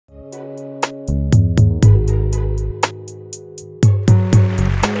Hi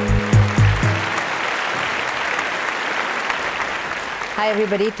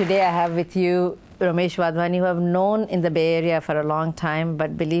everybody, today I have with you Romesh Wadhwani, who I've known in the Bay Area for a long time,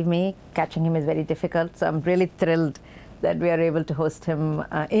 but believe me, catching him is very difficult. So I'm really thrilled that we are able to host him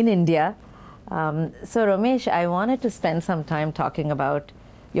in India. So Romesh, I wanted to spend some time talking about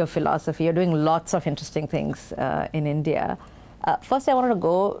your philosophy. You're doing lots of interesting things in India. First, I wanted to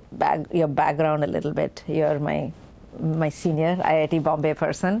go back your background a little bit. You're my senior IIT Bombay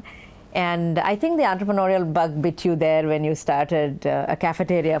person. And I think the entrepreneurial bug bit you there when you started a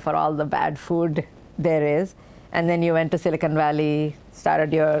cafeteria for all the bad food there is. And then you went to Silicon Valley,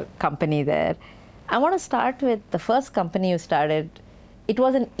 started your company there. I want to start with the first company you started. It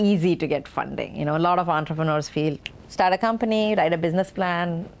wasn't easy to get funding. You know, a lot of entrepreneurs feel, start a company, write a business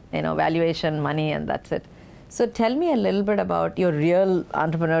plan, you know, valuation, money, and that's it. So tell me a little bit about your real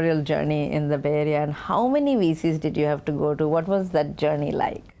entrepreneurial journey in the Bay Area and how many VCs did you have to go to? What was that journey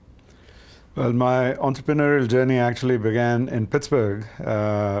like? Well, my entrepreneurial journey actually began in Pittsburgh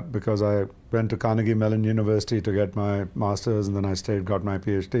because I went to Carnegie Mellon University to get my master's, and then I stayed, got my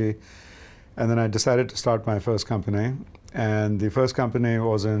PhD. And then I decided to start my first company. And the first company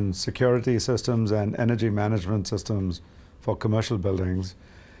was in security systems and energy management systems for commercial buildings.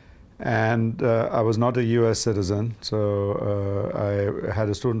 And I was not a US citizen, so I had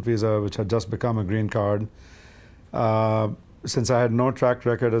a student visa which had just become a green card. Since I had no track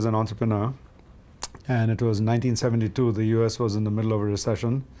record as an entrepreneur, and it was 1972, the US was in the middle of a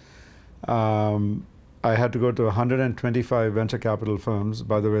recession, I had to go to 125 venture capital firms.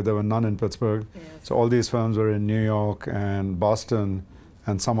 By the way, there were none in Pittsburgh. Yes. So all these firms were in New York and Boston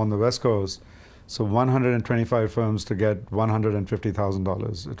and some on the West Coast. So 125 firms to get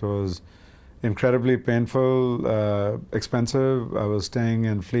 $150,000. It was incredibly painful, expensive. I was staying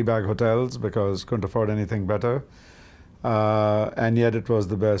in flea bag hotels because couldn't afford anything better. And yet it was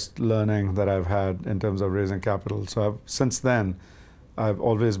the best learning that I've had in terms of raising capital. So since then, I've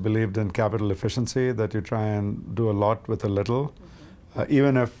always believed in capital efficiency, that you try and do a lot with a little,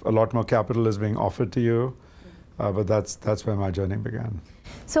 even if a lot more capital is being offered to you. But that's where my journey began.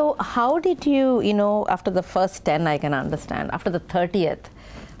 So how did you, after the first 10, I can understand, after the 30th,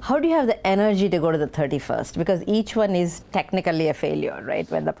 how do you have the energy to go to the 31st? Because each one is technically a failure, right,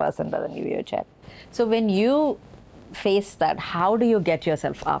 when the person doesn't give you a check. So when you face that, how do you get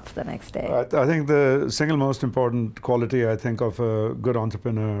yourself up the next day? I think the single most important quality, I think, of a good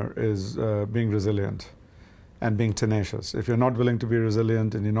entrepreneur is being resilient and being tenacious. If you're not willing to be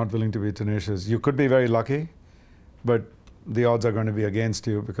resilient and you're not willing to be tenacious, you could be very lucky, but the odds are going to be against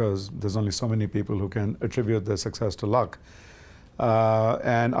you because there's only so many people who can attribute their success to luck.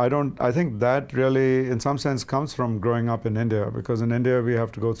 And I think that really, in some sense, comes from growing up in India, because in India we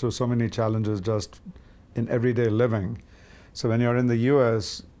have to go through so many challenges just in everyday living. So when you're in the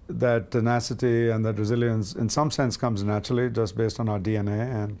US, that tenacity and that resilience in some sense comes naturally, just based on our DNA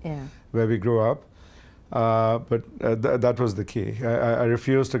and where we grew up. But that was the key. I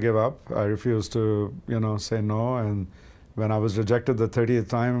refused to give up. I refused to, say no. And when I was rejected the 30th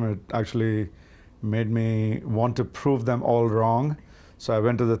time, it actually made me want to prove them all wrong. So I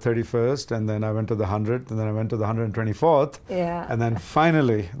went to the 31st, and then I went to the 100th, and then I went to the 124th. Yeah. And then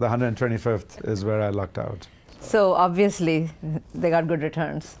finally, the 125th is where I lucked out. So obviously, they got good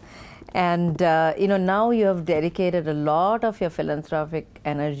returns. And now you have dedicated a lot of your philanthropic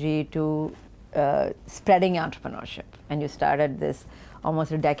energy to spreading entrepreneurship. And you started this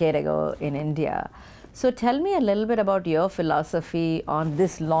almost a decade ago in India. So tell me a little bit about your philosophy on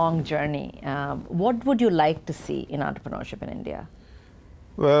this long journey. What would you like to see in entrepreneurship in India?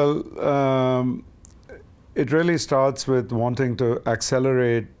 Well, it really starts with wanting to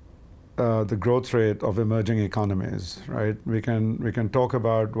accelerate the growth rate of emerging economies, right? We can talk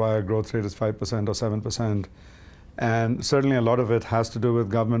about why our growth rate is 5% or 7%, and certainly a lot of it has to do with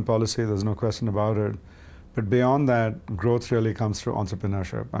government policy, there's no question about it. But beyond that, growth really comes through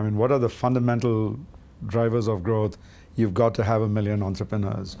entrepreneurship. I mean, what are the fundamental drivers of growth? You've got to have 1 million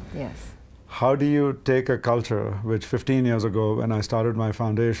entrepreneurs. Yes. How do you take a culture which 15 years ago, when I started my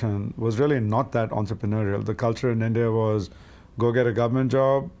foundation, was really not that entrepreneurial? The culture in India was go get a government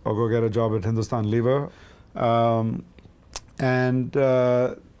job or go get a job at Hindustan Lever.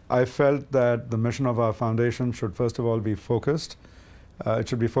 I felt that the mission of our foundation should first of all be focused. It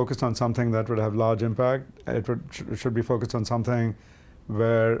should be focused on something that would have large impact. It should be focused on something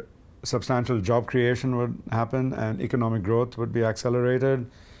where substantial job creation would happen and economic growth would be accelerated.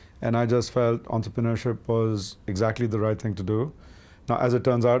 And I just felt entrepreneurship was exactly the right thing to do. Now, as it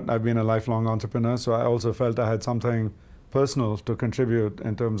turns out, I've been a lifelong entrepreneur, so I also felt I had something personal to contribute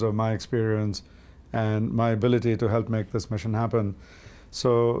in terms of my experience and my ability to help make this mission happen.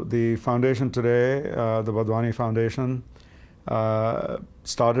 So the foundation today, the Wadhwani Foundation,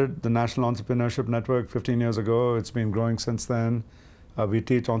 started the National Entrepreneurship Network 15 years ago. It's been growing since then. We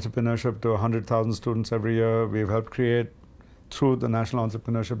teach entrepreneurship to 100,000 students every year. We've helped create, through the National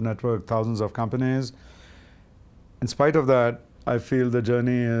Entrepreneurship Network, thousands of companies. In spite of that, I feel the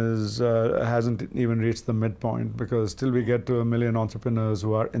journey hasn't even reached the midpoint, because till we get to 1 million entrepreneurs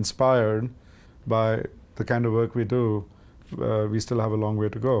who are inspired by the kind of work we do, we still have a long way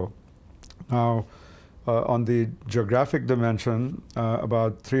to go. Now, on the geographic dimension,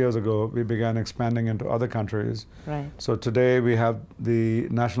 about 3 years ago, we began expanding into other countries. Right. So today we have the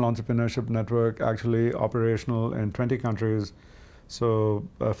National Entrepreneurship Network actually operational in 20 countries. So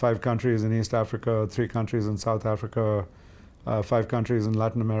 5 countries in East Africa, 3 countries in South Africa, 5 countries in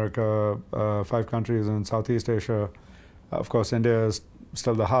Latin America, 5 countries in Southeast Asia. Of course, India is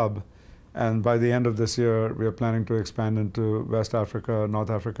still the hub. And by the end of this year, we are planning to expand into West Africa, North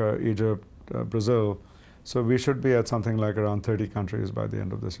Africa, Egypt, Brazil. So we should be at something like around 30 countries by the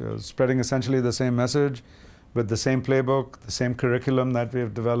end of this year, spreading essentially the same message with the same playbook, the same curriculum that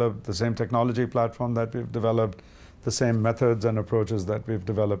we've developed, the same technology platform that we've developed, the same methods and approaches that we've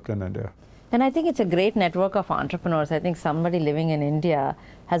developed in India. And I think it's a great network of entrepreneurs. I think somebody living in India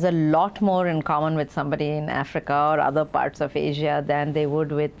has a lot more in common with somebody in Africa or other parts of Asia than they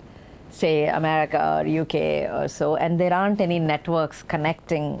would with, say, America or UK or so. And there aren't any networks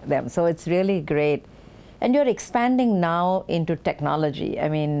connecting them. So it's really great. And you're expanding now into technology. I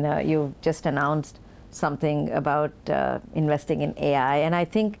mean, you've just announced something about investing in AI. And I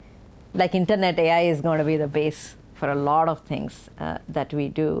think, like internet, AI is going to be the base for a lot of things that we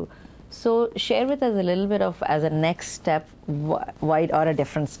do. So share with us a little bit of, as a next step, or a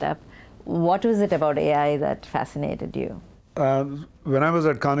different step, what was it about AI that fascinated you? When I was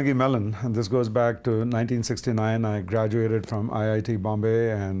at Carnegie Mellon, and this goes back to 1969, I graduated from IIT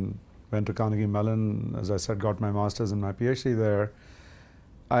Bombay and went to Carnegie Mellon, as I said, got my master's and my PhD there.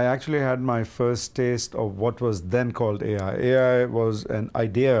 I actually had my first taste of what was then called AI. AI was an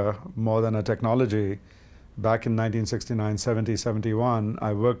idea more than a technology. Back in 1969, 70, 71,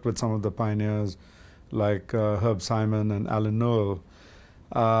 I worked with some of the pioneers like Herb Simon and Alan Newell.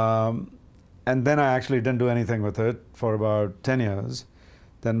 And then I actually didn't do anything with it for about 10 years.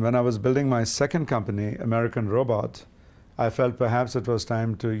 Then when I was building my second company, American Robot, I felt perhaps it was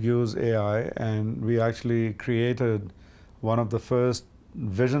time to use AI, and we actually created one of the first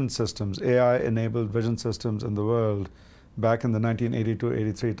vision systems, AI-enabled vision systems in the world back in the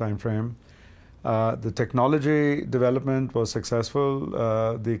 1982-83 timeframe. The technology development was successful.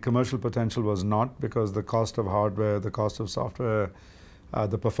 The commercial potential was not, because the cost of hardware, the cost of software,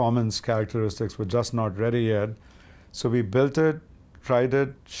 the performance characteristics were just not ready yet. So we built it, tried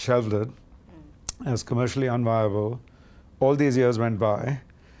it, shelved it as commercially unviable. All these years went by,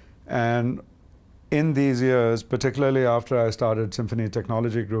 and in these years, particularly after I started Symphony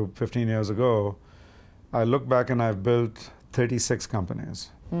Technology Group 15 years ago, I look back and I've built 36 companies.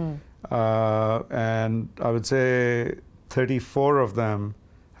 And I would say 34 of them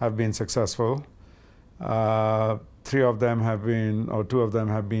have been successful. 3 of them have been, or 2 of them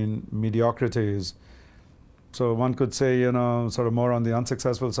have been mediocrities. So one could say, you know, sort of more on the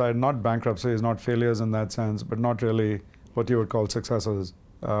unsuccessful side, not bankruptcies, not failures in that sense, but not really what you would call successes.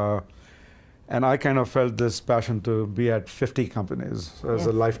 And I kind of felt this passion to be at 50 companies as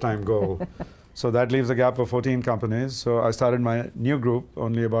a lifetime goal. So that leaves a gap of 14 companies. So I started my new group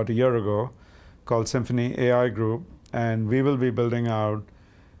only about a year ago called Symphony AI Group. And we will be building out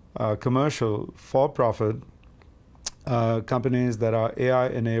commercial, for-profit companies that are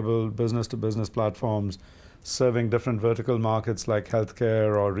AI-enabled business-to-business platforms serving different vertical markets like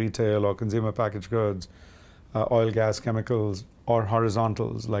healthcare or retail or consumer packaged goods, oil, gas, chemicals, or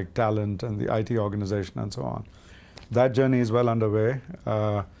horizontals like talent and the IT organization and so on. That journey is well underway.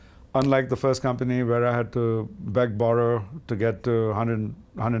 Unlike the first company where I had to beg, borrow to get to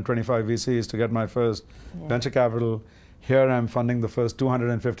 125 VCs to get my first venture capital, here I'm funding the first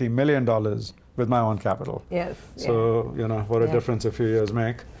 $250 million with my own capital. Yes. So, you know, what a difference a few years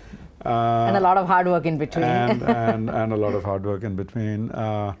make. And a lot of hard work in between. and a lot of hard work in between.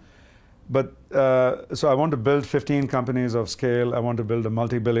 So I want to build 15 companies of scale. I want to build a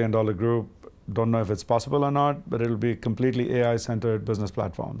multi-billion-dollar group. Don't know if it's possible or not, but it'll be completely AI-centered business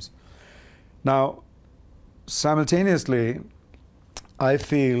platforms. Now, simultaneously, I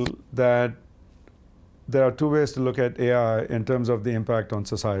feel that there are 2 ways to look at AI in terms of the impact on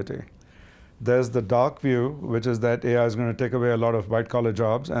society. There's the dark view, which is that AI is going to take away a lot of white-collar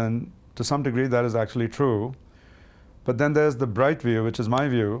jobs, and to some degree that is actually true. But then there's the bright view, which is my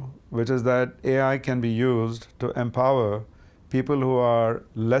view, which is that AI can be used to empower people who are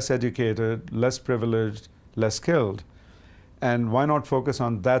less educated, less privileged, less skilled. And why not focus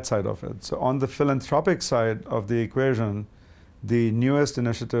on that side of it? So on the philanthropic side of the equation, the newest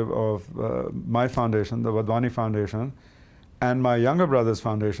initiative of my foundation, the Wadhwani Foundation, and my younger brother's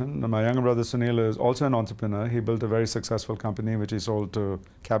foundation, my younger brother Sunil is also an entrepreneur. He built a very successful company which he sold to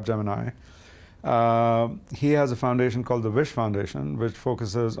Capgemini. He has a foundation called the Wish Foundation, which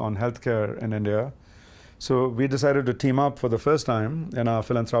focuses on healthcare in India. So we decided to team up for the first time in our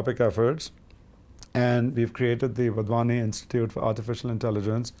philanthropic efforts, and we've created the Wadhwani Institute for Artificial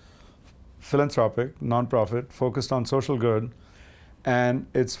Intelligence, philanthropic, non-profit, focused on social good, and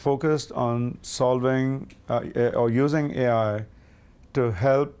it's focused on solving or using AI to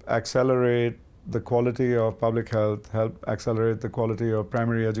help accelerate the quality of public health, help accelerate the quality of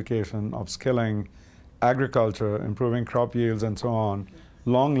primary education, of skilling, agriculture, improving crop yields, and so on.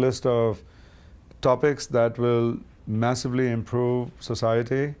 Long list of topics that will massively improve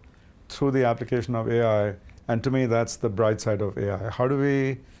society through the application of AI. And to me, that's the bright side of AI. How do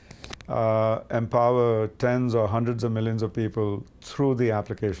we empower tens or hundreds of millions of people through the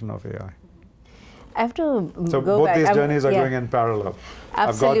application of AI? I have to so go both back. these journeys are going in parallel.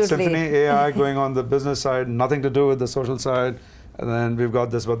 Absolutely. I've got Symphony AI going on the business side, nothing to do with the social side. And then we've got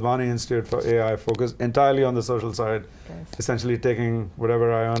this Wadhwani Institute for AI focused entirely on the social side, essentially taking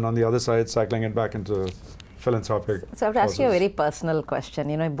whatever I earn on the other side, cycling it back into philanthropic. So I have to ask you a very personal question.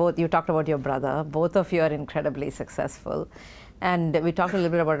 You know, you talked about your brother. Both of you are incredibly successful. And we talked a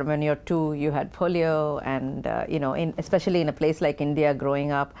little bit about when you're two, you had polio, and you know, especially in a place like India,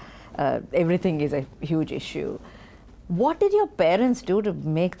 growing up, everything is a huge issue. What did your parents do to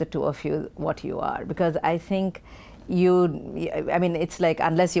make the two of you what you are? Because I think I mean, it's like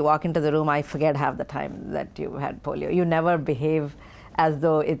unless you walk into the room, I forget half the time that you had polio. You never behave as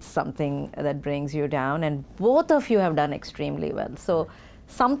though it's something that brings you down, and both of you have done extremely well. So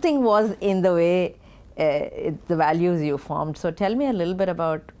something was in the way, the values you formed. So tell me a little bit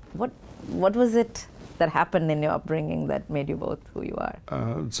about what was it that happened in your upbringing that made you both who you are?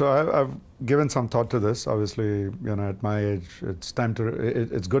 So I've given some thought to this. Obviously, you know, at my age, it's time to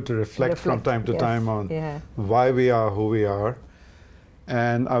it's good to reflect from time to time on why we are who we are.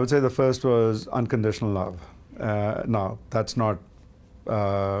 And I would say the first was unconditional love. Now, that's not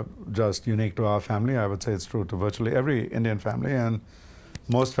just unique to our family. I would say it's true to virtually every Indian family and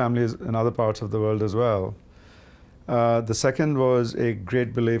most families in other parts of the world as well. The second was a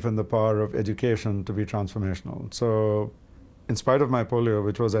great belief in the power of education to be transformational. So in spite of my polio,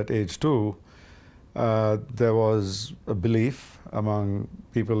 which was at age 2, there was a belief among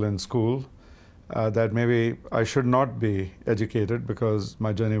people in school that maybe I should not be educated because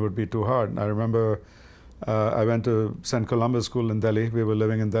my journey would be too hard. I remember I went to St. Columba's School in Delhi. We were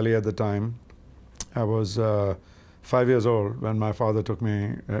living in Delhi at the time. I was 5 years old when my father took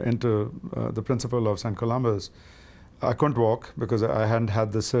me into the principal of St. Columba's. I couldn't walk because I hadn't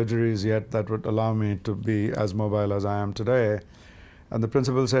had the surgeries yet that would allow me to be as mobile as I am today. And the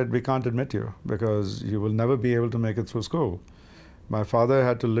principal said, we can't admit you because you will never be able to make it through school. My father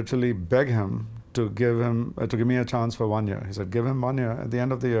had to literally beg him to give me a chance for 1 year. He said, give him 1 year. At the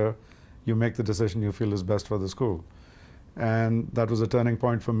end of the year, you make the decision you feel is best for the school. And that was a turning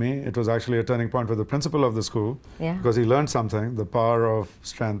point for me. It was actually a turning point for the principal of the school because he learned something, the power of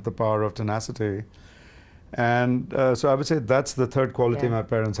strength, the power of tenacity. And so I would say that's the third quality my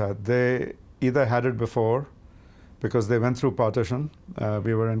parents had. They either had it before because they went through partition.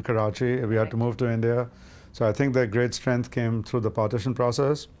 We were in Karachi, we had to move to India. So I think their great strength came through the partition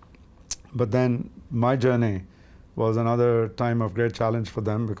process. But then my journey was another time of great challenge for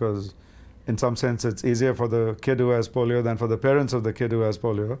them because in some sense it's easier for the kid who has polio than for the parents of the kid who has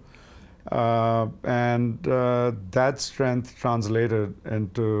polio. That strength translated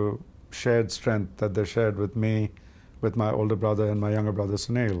into shared strength that they shared with me, with my older brother and my younger brother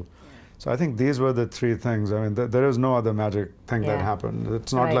Sunil. So I think these were the three things. I mean, there is no other magic thing that happened.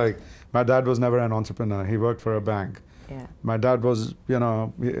 It's not like my dad was never an entrepreneur. He worked for a bank. My dad was, you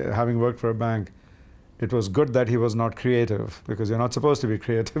know, having worked for a bank, it was good that he was not creative because you're not supposed to be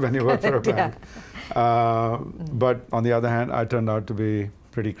creative when you work for a bank. But on the other hand, I turned out to be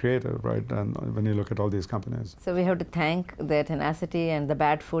pretty creative, right? And when you look at all these companies. So we have to thank the tenacity and the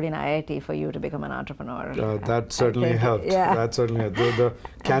bad food in IIT for you to become an entrepreneur. That certainly helped. Yeah. That certainly helped. The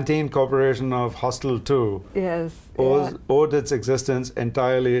Canteen Corporation of Hostel 2 yes, owed its existence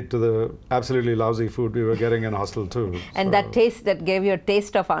entirely to the absolutely lousy food we were getting in Hostel 2. And so that taste, that gave you a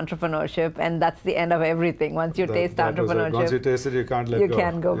taste of entrepreneurship, and that's the end of everything. Once you taste entrepreneurship, once you taste it, you can't let go. You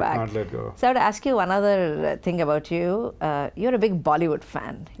can't go back. You can't let go. So I have to ask you one other thing about you. You're a big Bollywood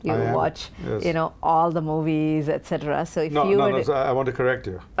fan. You watch, yes. All the movies, etc. So if so I want to correct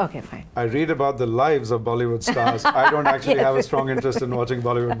you. Okay, fine. I read about the lives of Bollywood stars. I don't actually have a strong interest in watching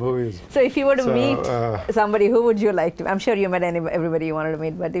Bollywood movies. So if you were to meet somebody, who would you like to? I'm sure you met everybody you wanted to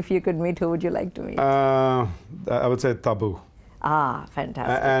meet, but if you could meet, who would you like to meet? I would say Tabu. Ah,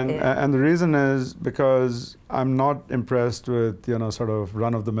 fantastic. And the reason is because I'm not impressed with sort of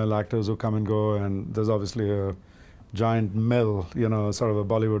run-of-the-mill actors who come and go, and there's obviously a giant mill, sort of a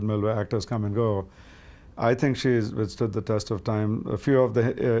Bollywood mill where actors come and go. I think she's withstood the test of time. A few of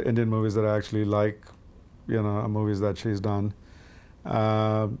the Indian movies that I actually like, are movies that she's done.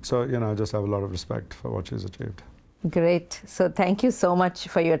 So I just have a lot of respect for what she's achieved. Great. So thank you so much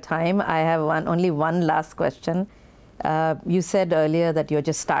for your time. I have only one last question. You said earlier that you're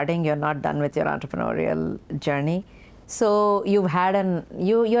just starting, you're not done with your entrepreneurial journey. So you've had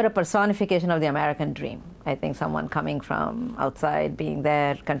you're a personification of the American dream. I think someone coming from outside, being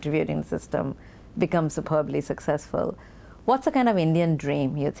there, contributing to the system, becomes superbly successful. What's the kind of Indian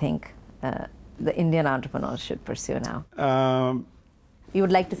dream you think the Indian entrepreneurs should pursue now? You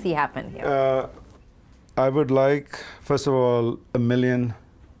would like to see happen here? I would like, first of all, 1 million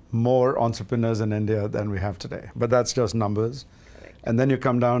more entrepreneurs in India than we have today. But that's just numbers. Correct. And then you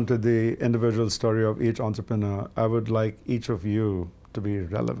come down to the individual story of each entrepreneur. I would like each of you to be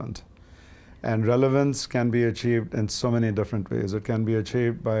relevant. And relevance can be achieved in so many different ways. It can be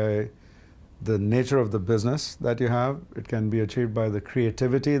achieved by the nature of the business that you have. It can be achieved by the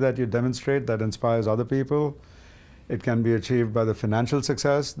creativity that you demonstrate that inspires other people. It can be achieved by the financial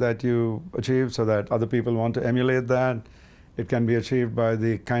success that you achieve so that other people want to emulate that. It can be achieved by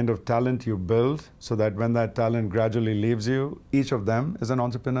the kind of talent you build so that when that talent gradually leaves you, each of them is an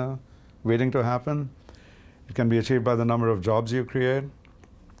entrepreneur waiting to happen. It can be achieved by the number of jobs you create.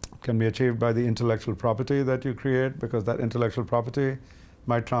 It can be achieved by the intellectual property that you create, because that intellectual property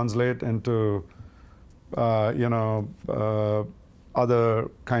might translate into other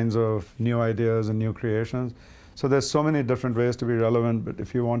kinds of new ideas and new creations. So there's so many different ways to be relevant, but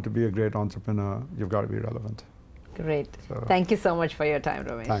if you want to be a great entrepreneur, you've got to be relevant. Great. So, thank you so much for your time,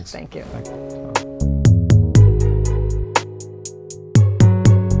 Romesh. Thanks. Thank you. Thank you.